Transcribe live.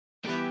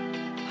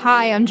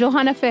Hi, I'm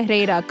Johanna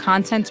Ferreira,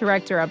 content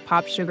director at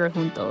Pop Sugar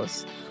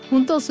Juntos.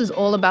 Juntos is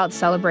all about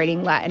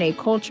celebrating Latinx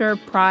culture,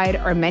 pride,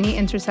 our many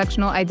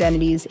intersectional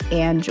identities,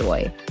 and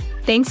joy.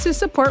 Thanks to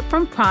support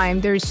from Prime,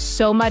 there's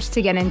so much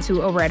to get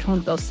into over at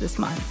Juntos this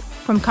month.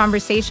 From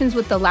conversations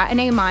with the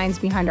Latinx minds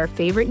behind our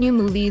favorite new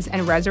movies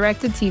and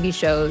resurrected TV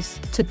shows,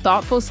 to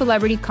thoughtful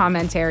celebrity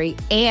commentary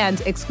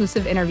and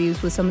exclusive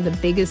interviews with some of the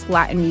biggest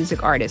Latin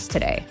music artists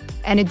today.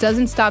 And it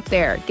doesn't stop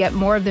there. Get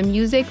more of the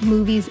music,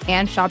 movies,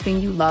 and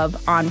shopping you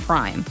love on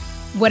Prime.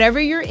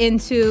 Whatever you're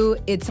into,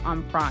 it's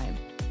on Prime.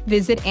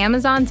 Visit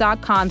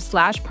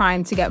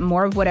Amazon.com/Prime to get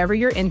more of whatever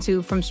you're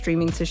into, from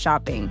streaming to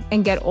shopping.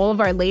 And get all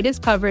of our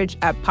latest coverage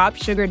at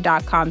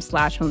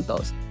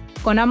popsugar.com/juntos.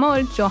 Con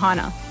amor,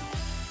 Johanna.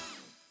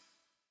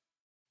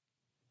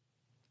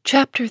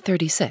 Chapter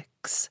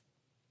 36.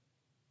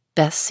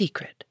 Beth's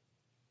Secret.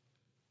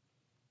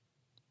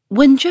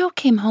 When Jo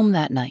came home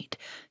that night,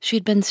 she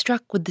had been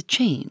struck with the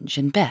change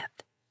in Beth.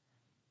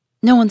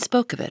 No one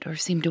spoke of it or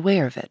seemed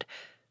aware of it,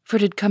 for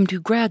it had come too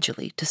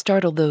gradually to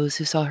startle those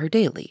who saw her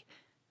daily.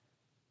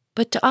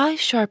 But to eyes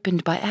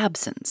sharpened by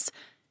absence,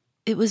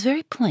 it was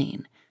very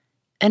plain,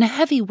 and a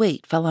heavy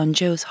weight fell on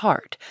Jo's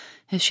heart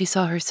as she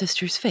saw her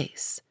sister's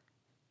face.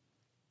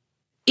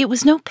 It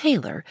was no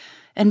paler,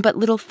 and but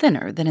little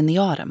thinner than in the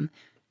autumn,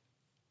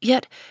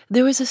 yet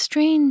there was a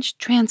strange,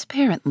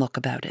 transparent look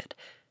about it,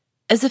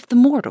 as if the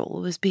mortal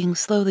was being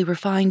slowly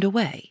refined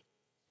away,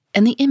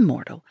 and the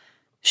immortal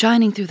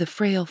shining through the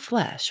frail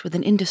flesh with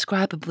an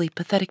indescribably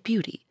pathetic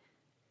beauty.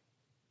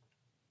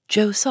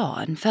 Jo saw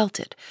and felt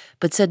it,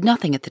 but said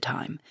nothing at the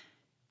time,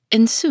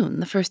 and soon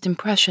the first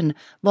impression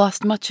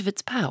lost much of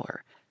its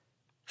power,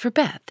 for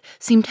Beth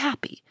seemed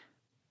happy.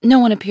 No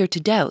one appeared to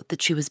doubt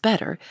that she was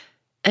better,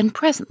 and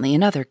presently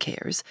in other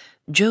cares,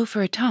 Jo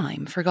for a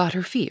time forgot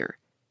her fear.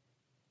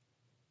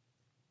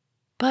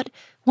 But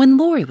when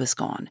Laurie was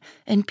gone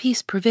and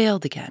peace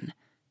prevailed again,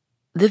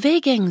 the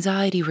vague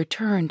anxiety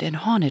returned and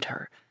haunted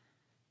her.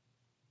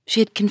 She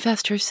had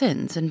confessed her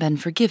sins and been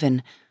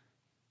forgiven,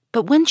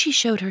 but when she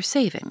showed her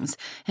savings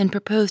and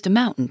proposed a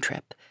mountain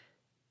trip,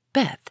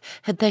 Beth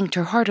had thanked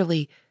her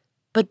heartily,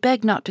 but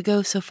begged not to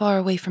go so far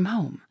away from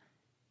home.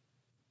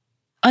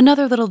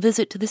 Another little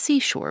visit to the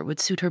seashore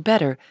would suit her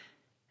better,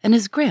 and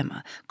as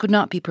Grandma could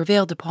not be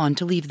prevailed upon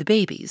to leave the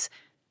babies,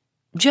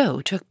 Jo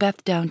took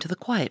Beth down to the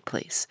quiet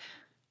place,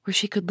 where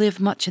she could live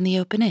much in the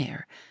open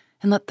air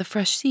and let the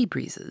fresh sea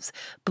breezes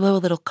blow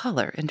a little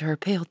color into her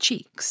pale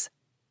cheeks.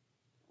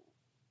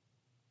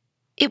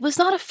 It was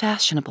not a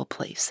fashionable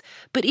place,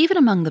 but even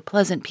among the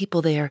pleasant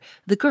people there,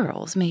 the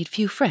girls made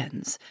few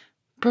friends,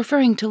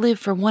 preferring to live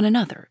for one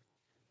another.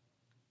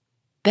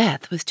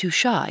 Beth was too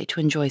shy to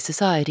enjoy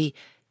society,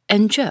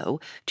 and Jo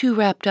too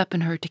wrapped up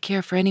in her to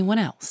care for anyone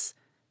else.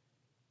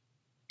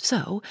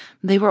 So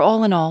they were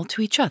all in all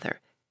to each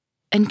other,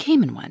 and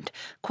came and went,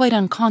 quite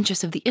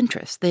unconscious of the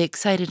interest they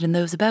excited in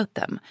those about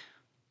them,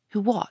 who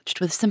watched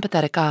with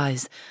sympathetic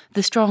eyes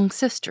the strong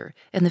sister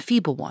and the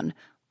feeble one,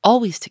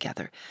 always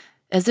together,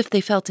 as if they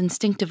felt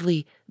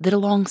instinctively that a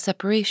long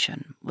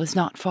separation was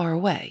not far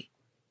away.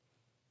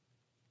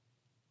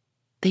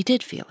 They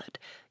did feel it,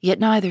 yet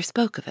neither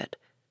spoke of it,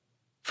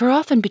 for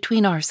often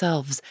between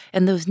ourselves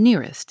and those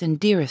nearest and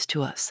dearest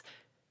to us,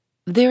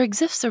 there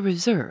exists a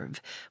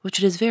reserve which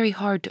it is very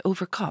hard to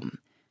overcome.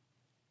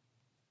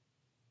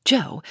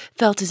 Jo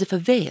felt as if a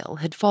veil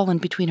had fallen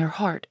between her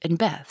heart and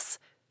Beth's,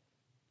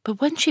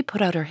 but when she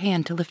put out her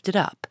hand to lift it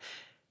up,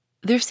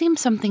 there seemed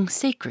something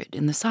sacred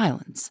in the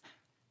silence,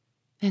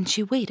 and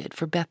she waited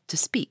for Beth to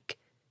speak.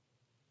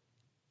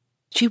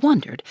 She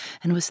wondered,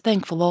 and was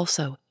thankful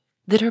also,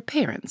 that her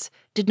parents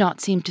did not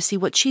seem to see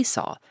what she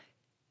saw,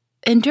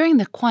 and during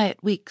the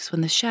quiet weeks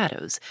when the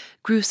shadows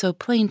grew so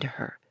plain to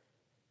her,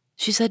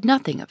 she said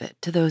nothing of it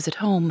to those at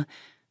home,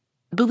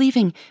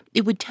 believing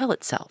it would tell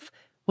itself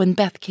when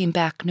Beth came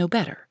back no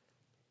better.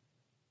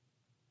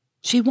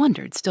 She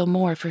wondered still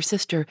more if her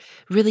sister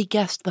really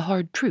guessed the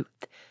hard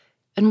truth,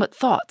 and what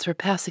thoughts were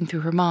passing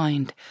through her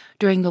mind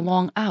during the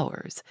long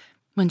hours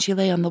when she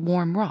lay on the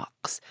warm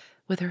rocks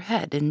with her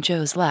head in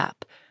Jo's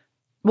lap,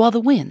 while the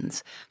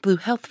winds blew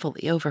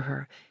healthfully over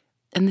her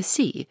and the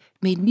sea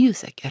made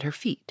music at her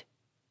feet.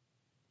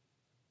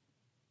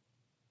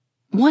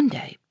 One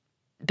day,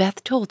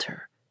 Beth told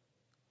her.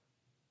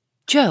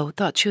 Jo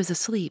thought she was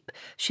asleep,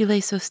 she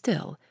lay so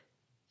still,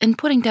 and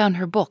putting down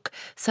her book,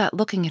 sat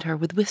looking at her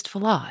with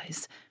wistful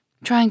eyes,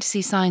 trying to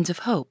see signs of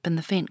hope in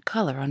the faint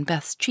color on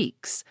Beth's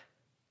cheeks.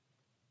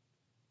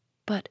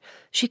 But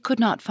she could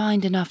not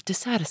find enough to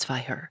satisfy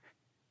her,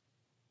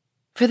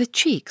 for the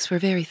cheeks were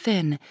very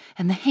thin,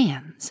 and the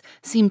hands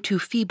seemed too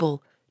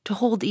feeble to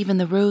hold even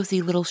the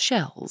rosy little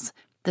shells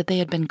that they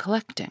had been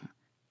collecting.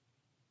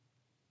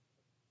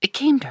 It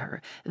came to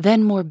her,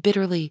 then more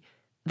bitterly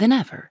than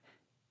ever,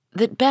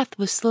 that Beth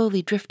was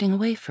slowly drifting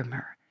away from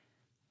her,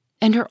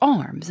 and her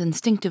arms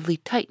instinctively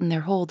tightened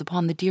their hold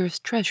upon the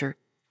dearest treasure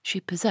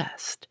she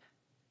possessed.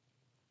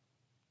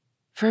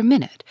 For a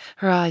minute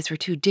her eyes were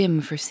too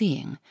dim for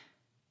seeing,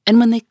 and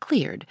when they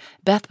cleared,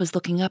 Beth was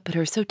looking up at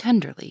her so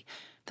tenderly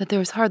that there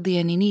was hardly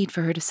any need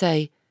for her to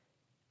say,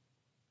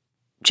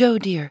 "Joe,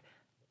 dear,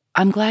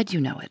 I'm glad you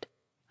know it.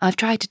 I've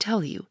tried to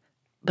tell you,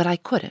 but I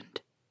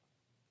couldn't."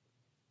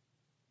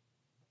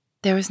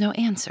 There was no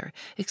answer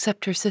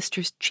except her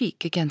sister's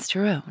cheek against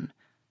her own.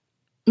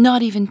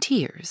 Not even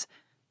tears,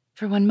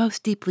 for when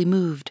most deeply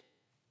moved,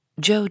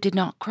 Joe did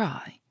not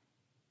cry.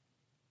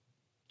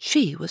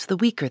 She was the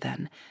weaker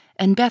then,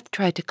 and Beth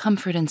tried to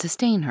comfort and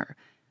sustain her,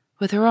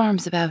 with her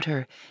arms about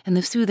her and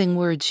the soothing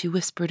words she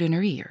whispered in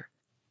her ear.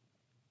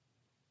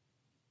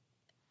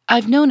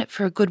 "I've known it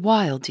for a good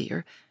while,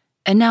 dear,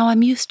 and now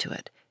I'm used to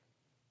it.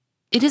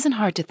 It isn't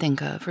hard to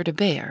think of or to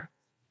bear.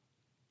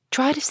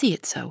 Try to see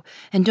it so,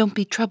 and don't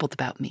be troubled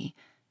about me,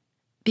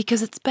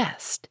 because it's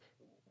best.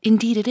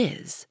 Indeed it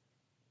is."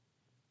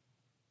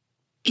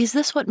 "Is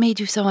this what made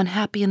you so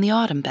unhappy in the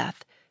autumn,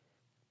 Beth?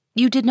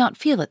 You did not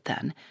feel it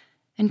then,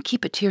 and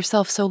keep it to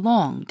yourself so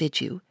long,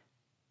 did you?"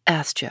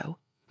 asked Joe,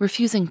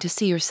 refusing to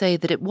see or say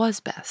that it was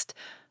best,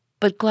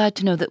 but glad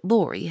to know that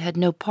Laurie had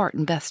no part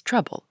in Beth's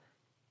trouble.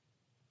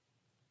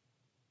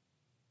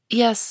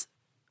 "Yes,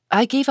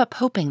 I gave up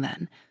hoping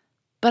then,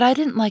 but I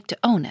didn't like to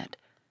own it.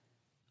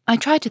 I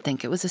tried to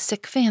think it was a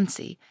sick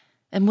fancy,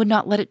 and would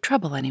not let it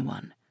trouble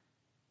anyone.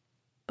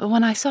 But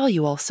when I saw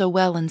you all so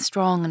well and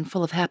strong and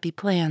full of happy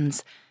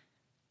plans,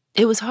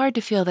 it was hard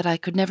to feel that I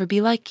could never be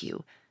like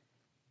you,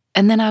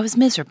 and then I was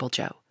miserable,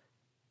 Joe."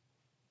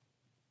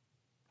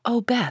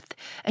 "Oh, Beth,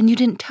 and you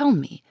didn't tell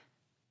me.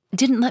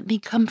 Didn't let me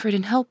comfort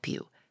and help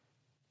you.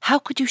 How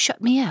could you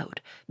shut me out,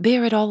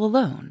 bear it all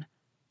alone?"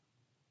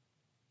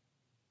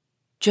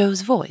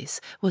 Joe's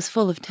voice was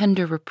full of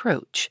tender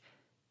reproach,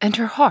 and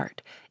her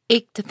heart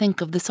ached to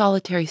think of the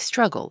solitary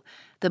struggle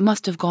that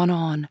must have gone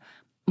on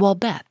while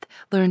Beth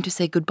learned to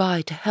say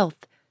goodbye to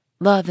health,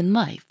 love, and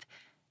life,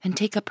 and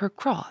take up her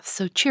cross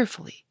so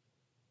cheerfully.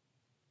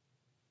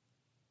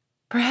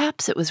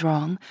 "Perhaps it was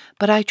wrong,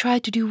 but I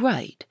tried to do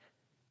right.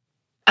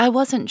 I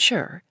wasn't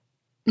sure.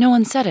 No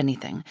one said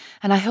anything,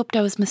 and I hoped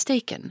I was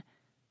mistaken.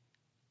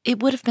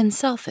 It would have been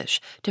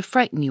selfish to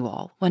frighten you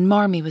all when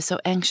Marmee was so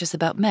anxious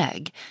about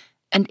Meg,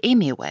 and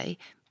Amy away,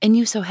 and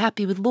you so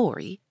happy with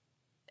Laurie.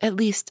 At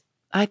least,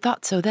 I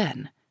thought so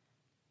then."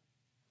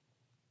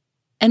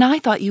 "And I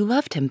thought you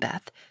loved him,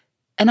 Beth,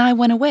 and I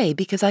went away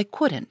because I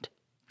couldn't,"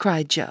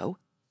 cried Joe,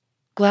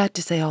 glad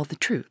to say all the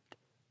truth.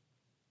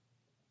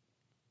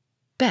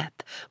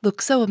 Beth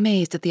looked so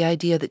amazed at the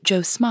idea that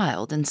Joe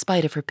smiled in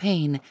spite of her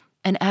pain,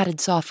 and added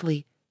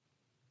softly,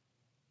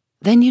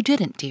 "Then you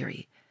didn't,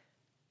 dearie.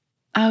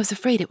 I was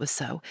afraid it was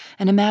so,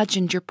 and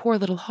imagined your poor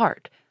little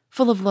heart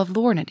full of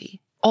lovelornity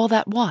all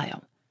that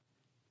while."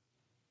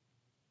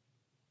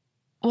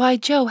 "Why,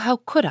 Joe, how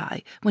could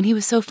I, when he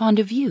was so fond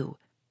of you?"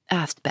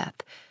 asked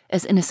Beth,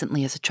 as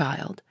innocently as a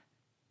child.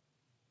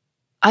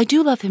 "I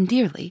do love him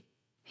dearly.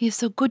 He is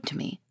so good to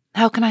me.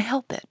 How can I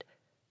help it?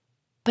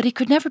 But he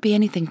could never be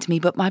anything to me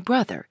but my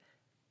brother.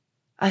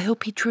 I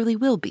hope he truly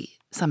will be,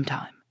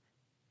 sometime."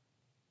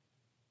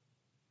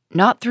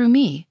 "Not through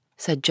me,"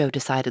 said Joe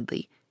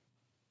decidedly.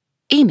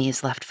 "Amy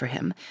is left for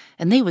him,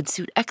 and they would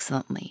suit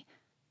excellently.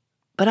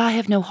 But I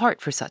have no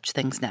heart for such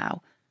things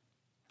now.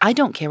 I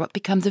don't care what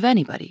becomes of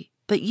anybody,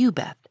 but you,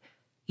 Beth.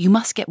 You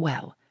must get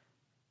well."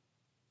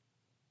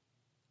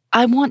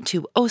 "I want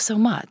to, oh so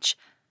much.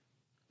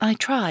 I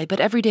try, but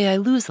every day I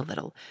lose a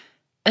little,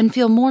 and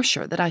feel more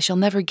sure that I shall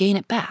never gain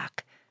it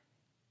back.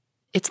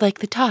 It's like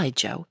the tide,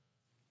 Joe.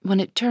 When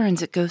it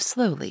turns, it goes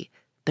slowly,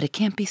 but it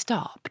can't be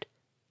stopped."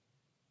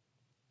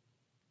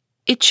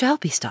 "It shall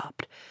be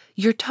stopped.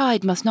 Your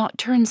tide must not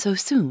turn so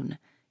soon.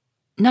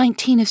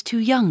 19 is too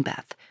young,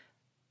 Beth.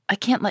 I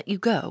can't let you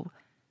go.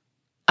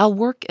 I'll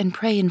work and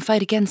pray and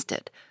fight against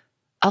it.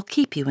 I'll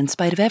keep you in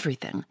spite of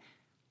everything.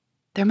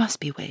 There must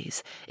be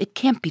ways. It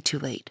can't be too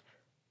late.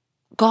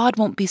 God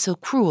won't be so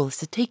cruel as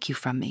to take you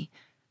from me,"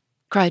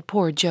 cried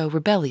poor Joe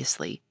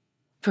rebelliously,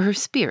 for her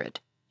spirit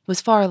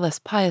was far less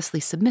piously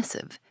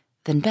submissive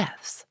than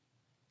Beth's.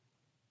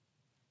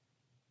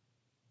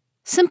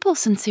 Simple,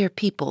 sincere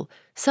people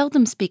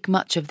seldom speak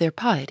much of their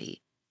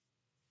piety.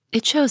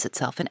 It shows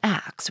itself in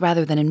acts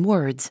rather than in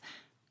words,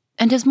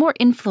 and has more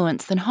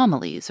influence than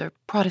homilies or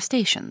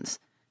protestations.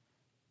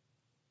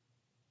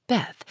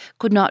 Beth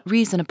could not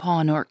reason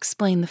upon or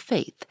explain the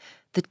faith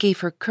that gave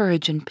her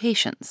courage and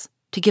patience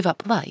to give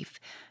up life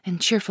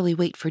and cheerfully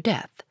wait for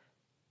death.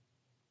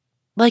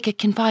 Like a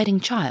confiding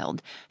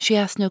child, she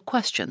asked no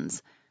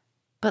questions,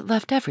 but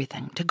left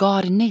everything to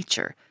God and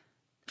nature,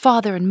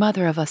 Father and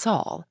Mother of us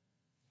all,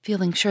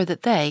 feeling sure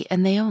that they,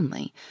 and they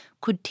only,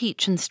 could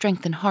teach and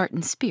strengthen heart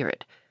and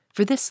spirit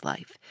for this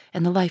life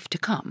and the life to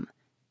come.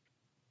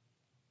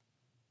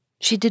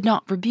 She did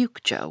not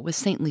rebuke Joe with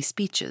saintly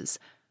speeches,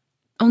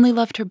 only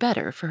loved her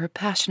better for her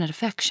passionate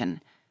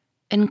affection,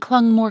 and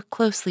clung more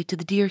closely to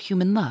the dear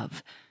human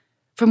love,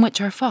 from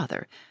which our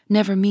Father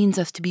never means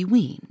us to be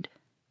weaned,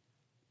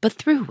 but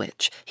through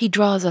which he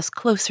draws us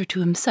closer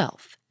to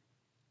himself.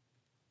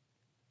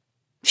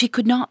 She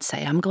could not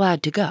say, "I'm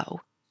glad to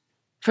go,"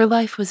 for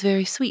life was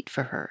very sweet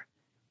for her.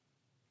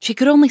 She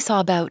could only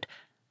sob out,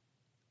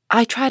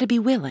 "I try to be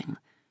willing,"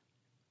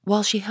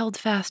 while she held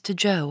fast to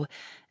Joe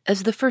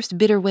as the first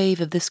bitter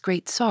wave of this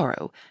great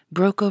sorrow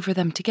broke over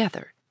them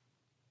together.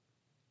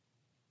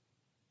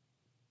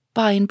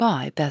 By and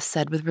by, Beth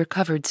said with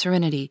recovered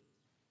serenity,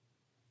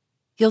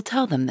 "You'll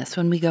tell them this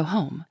when we go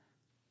home."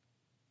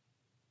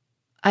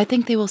 "I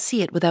think they will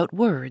see it without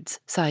words,"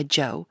 sighed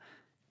Jo,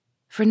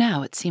 for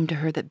now it seemed to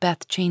her that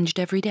Beth changed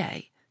every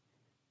day.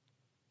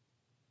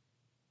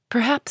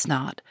 "Perhaps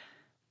not.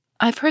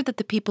 I've heard that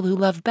the people who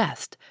love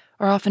best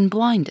are often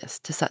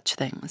blindest to such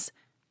things.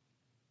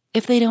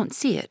 If they don't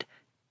see it,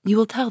 you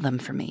will tell them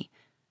for me.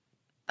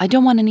 I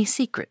don't want any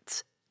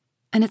secrets,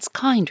 and it's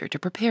kinder to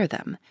prepare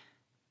them.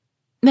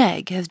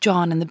 Meg has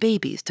John and the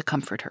babies to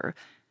comfort her,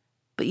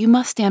 but you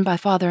must stand by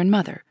Father and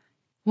Mother,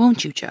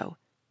 won't you, Jo?"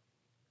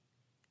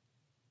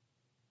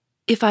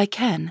 "If I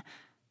can.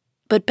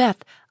 But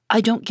Beth,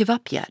 I don't give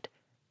up yet.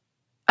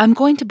 I'm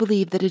going to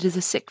believe that it is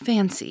a sick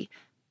fancy,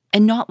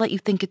 and not let you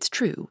think it's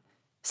true,"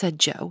 said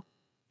Jo,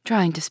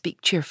 trying to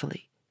speak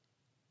cheerfully.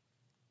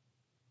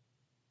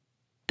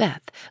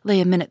 Beth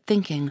lay a minute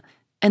thinking,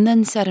 and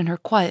then said in her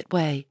quiet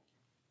way,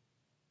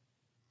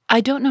 "I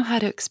don't know how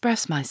to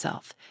express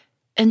myself,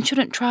 and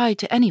shouldn't try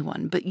to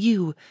anyone but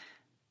you,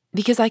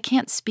 because I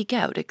can't speak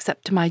out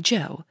except to my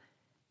Jo.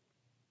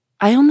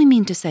 I only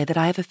mean to say that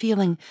I have a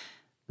feeling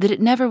that it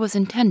never was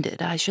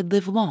intended I should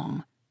live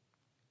long.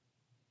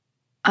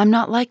 I'm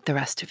not like the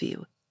rest of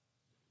you.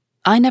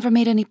 I never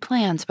made any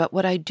plans about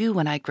what I'd do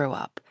when I grow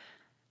up.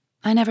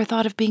 I never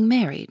thought of being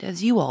married,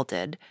 as you all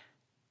did.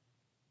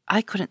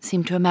 I couldn't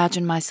seem to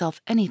imagine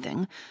myself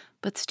anything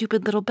but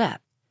stupid little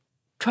Beth,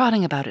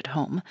 trotting about at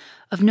home,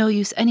 of no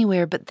use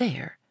anywhere but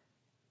there.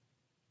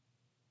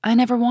 I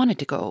never wanted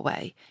to go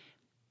away,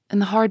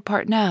 and the hard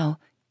part now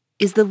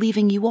is the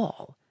leaving you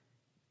all.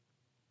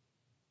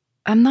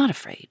 I'm not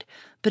afraid,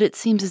 but it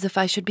seems as if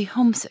I should be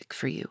homesick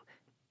for you,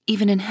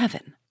 even in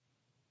heaven."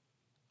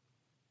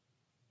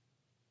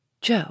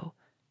 Jo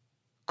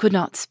could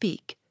not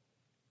speak,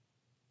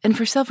 and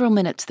for several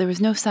minutes there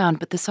was no sound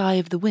but the sigh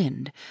of the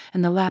wind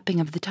and the lapping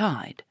of the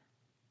tide.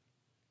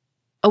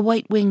 A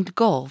white-winged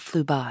gull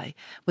flew by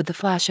with the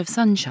flash of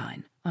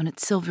sunshine on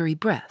its silvery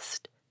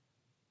breast.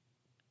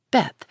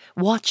 Beth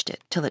watched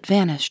it till it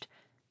vanished,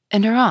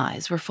 and her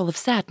eyes were full of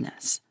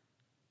sadness.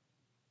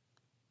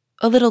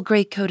 A little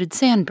gray-coated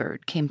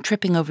sandbird came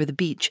tripping over the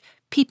beach,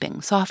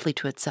 peeping softly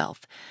to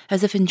itself,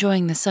 as if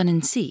enjoying the sun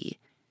and sea.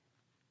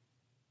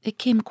 It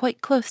came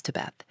quite close to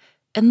Beth,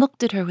 and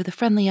looked at her with a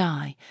friendly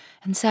eye,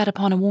 and sat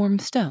upon a warm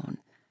stone,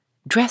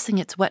 dressing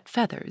its wet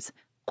feathers,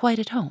 quite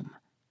at home.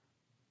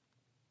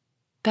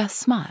 Beth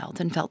smiled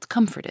and felt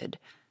comforted,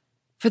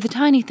 for the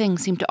tiny thing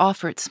seemed to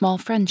offer its small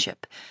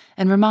friendship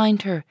and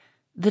remind her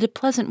that a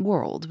pleasant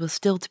world was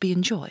still to be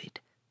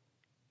enjoyed.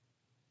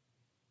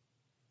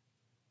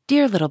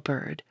 "Dear little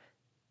bird,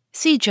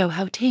 see, Jo,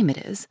 how tame it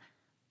is.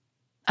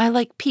 I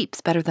like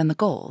Peeps better than the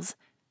gulls.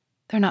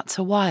 They're not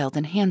so wild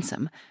and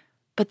handsome,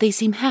 but they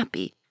seem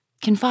happy,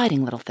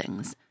 confiding little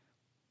things.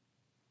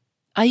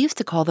 I used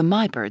to call them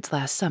my birds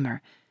last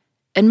summer,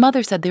 and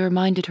Mother said they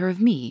reminded her of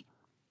me.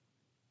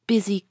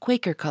 Busy,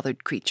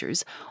 Quaker-colored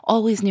creatures,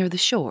 always near the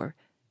shore,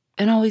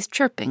 and always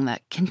chirping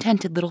that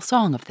contented little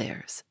song of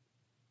theirs.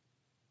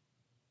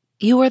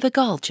 You are the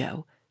gull,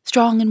 Jo,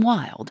 strong and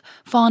wild,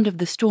 fond of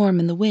the storm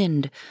and the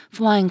wind,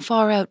 flying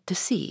far out to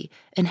sea,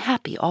 and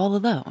happy all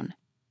alone.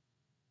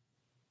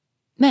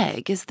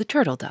 Meg is the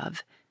turtle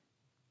dove,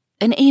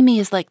 and Amy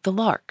is like the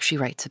lark she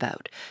writes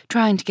about,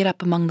 trying to get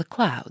up among the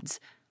clouds,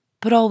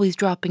 but always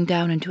dropping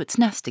down into its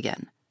nest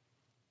again.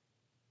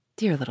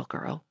 Dear little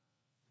girl.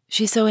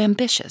 She's so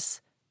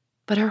ambitious,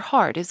 but her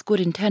heart is good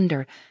and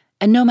tender,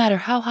 and no matter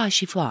how high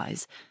she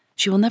flies,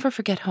 she will never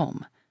forget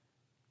home.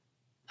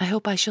 I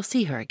hope I shall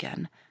see her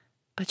again,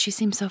 but she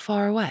seems so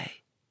far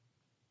away.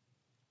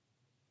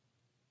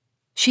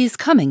 She is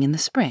coming in the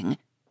spring,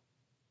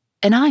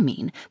 and I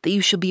mean that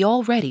you shall be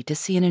all ready to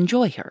see and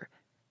enjoy her.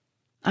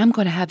 I'm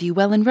going to have you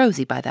well and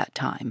rosy by that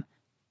time,"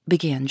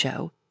 began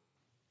Jo,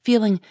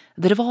 feeling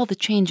that of all the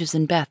changes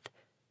in Beth,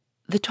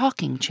 the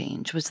talking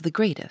change was the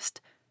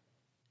greatest,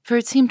 for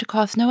it seemed to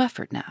cost no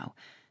effort now,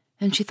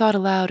 and she thought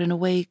aloud in a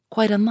way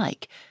quite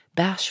unlike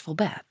bashful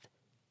Beth.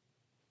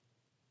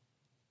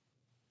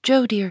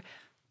 "Jo, dear,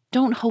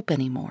 don't hope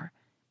any more.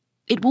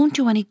 It won't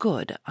do any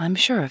good, I'm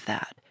sure of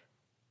that.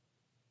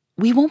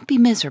 We won't be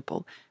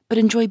miserable, but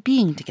enjoy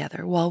being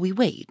together while we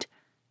wait.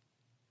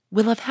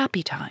 We'll have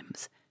happy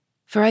times,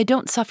 for I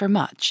don't suffer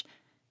much,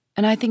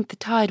 and I think the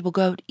tide will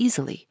go out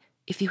easily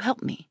if you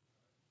help me."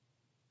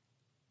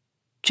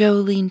 Jo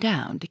leaned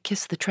down to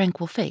kiss the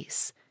tranquil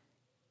face,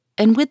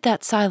 and with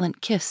that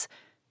silent kiss,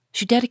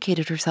 she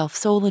dedicated herself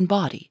soul and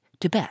body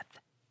to Beth.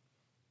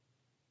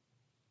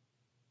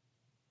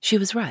 She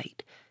was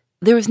right.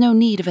 There was no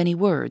need of any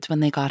words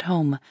when they got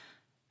home,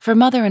 for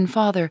Mother and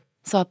Father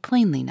saw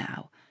plainly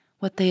now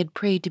what they had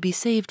prayed to be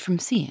saved from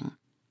seeing.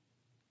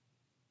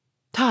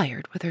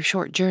 Tired with her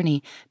short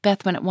journey,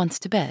 Beth went at once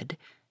to bed,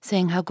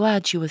 saying how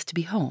glad she was to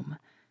be home.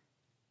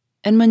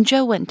 And when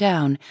Jo went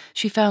down,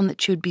 she found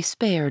that she would be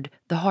spared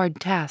the hard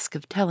task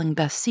of telling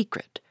Beth's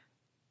secret.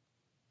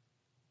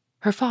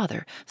 Her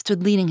father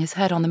stood leaning his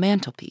head on the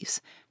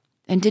mantelpiece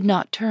and did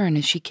not turn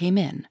as she came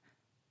in.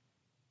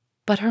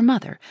 But her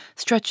mother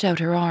stretched out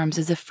her arms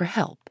as if for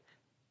help,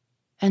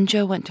 and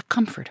Jo went to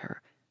comfort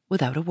her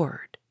without a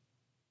word.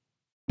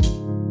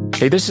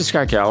 Hey, this is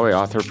Scott Galloway,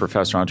 author,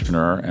 professor,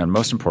 entrepreneur, and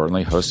most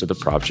importantly, host of the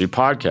Prop G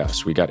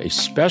podcast. We got a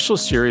special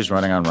series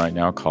running on right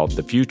now called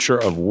The Future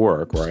of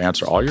Work, where I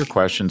answer all your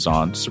questions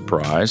on,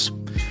 surprise,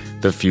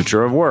 the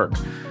future of work.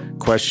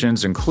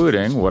 Questions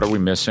including, what are we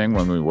missing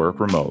when we work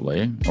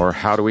remotely? Or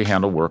how do we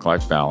handle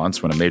work-life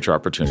balance when a major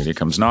opportunity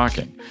comes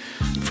knocking?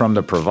 From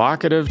the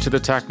provocative to the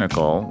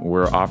technical,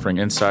 we're offering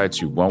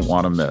insights you won't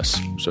want to miss.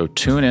 So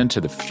tune in to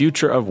The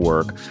Future of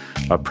Work,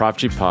 a Prop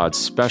G Pod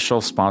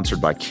special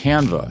sponsored by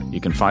Canva. You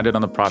can find it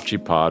on the Prop G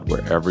Pod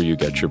wherever you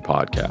get your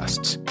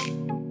podcasts.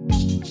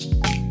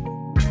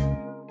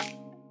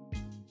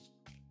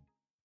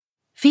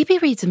 Phoebe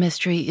Reads a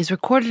Mystery is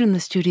recorded in the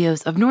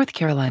studios of North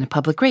Carolina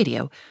Public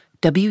Radio,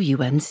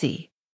 WUNC.